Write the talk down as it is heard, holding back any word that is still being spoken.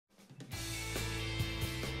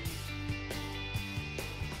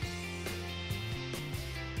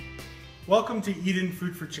Welcome to Eden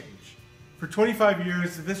Food for Change. For 25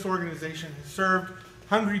 years, this organization has served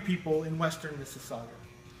hungry people in western Mississauga.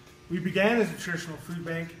 We began as a traditional food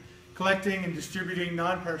bank, collecting and distributing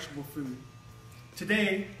non-perishable food.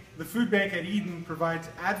 Today, the food bank at Eden provides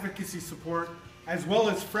advocacy support as well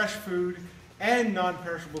as fresh food and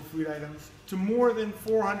non-perishable food items to more than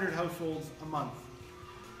 400 households a month.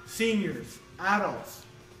 Seniors, adults,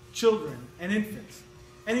 children, and infants,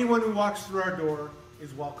 anyone who walks through our door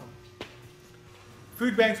is welcome.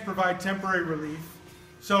 Food banks provide temporary relief,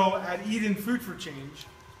 so at Eden Food for Change,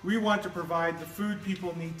 we want to provide the food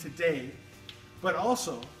people need today, but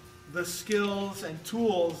also the skills and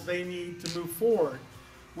tools they need to move forward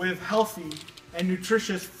with healthy and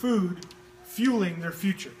nutritious food fueling their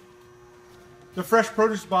future. The Fresh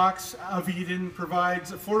Produce Box of Eden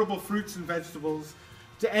provides affordable fruits and vegetables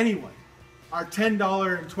to anyone. Our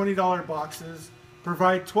 $10 and $20 boxes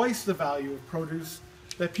provide twice the value of produce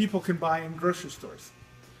that people can buy in grocery stores.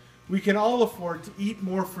 We can all afford to eat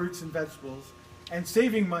more fruits and vegetables, and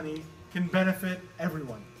saving money can benefit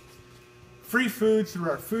everyone. Free food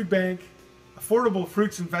through our food bank, affordable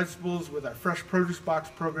fruits and vegetables with our Fresh Produce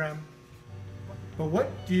Box program. But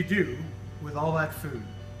what do you do with all that food?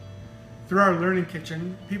 Through our Learning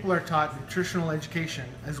Kitchen, people are taught nutritional education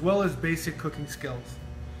as well as basic cooking skills.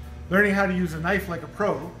 Learning how to use a knife like a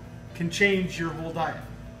pro can change your whole diet.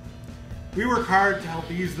 We work hard to help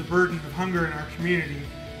ease the burden of hunger in our community,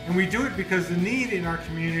 and we do it because the need in our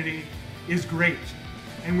community is great,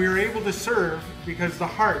 and we are able to serve because the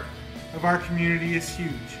heart of our community is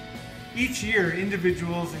huge. Each year,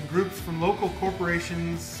 individuals and groups from local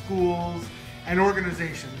corporations, schools, and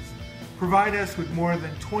organizations provide us with more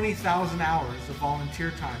than 20,000 hours of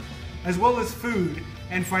volunteer time, as well as food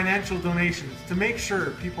and financial donations to make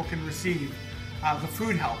sure people can receive the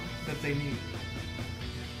food help that they need.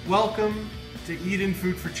 Welcome to Eden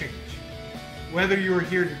Food for Change. Whether you are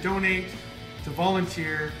here to donate, to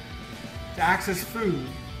volunteer, to access food,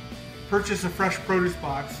 purchase a fresh produce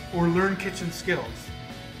box, or learn kitchen skills,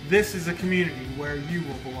 this is a community where you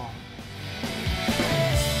will belong.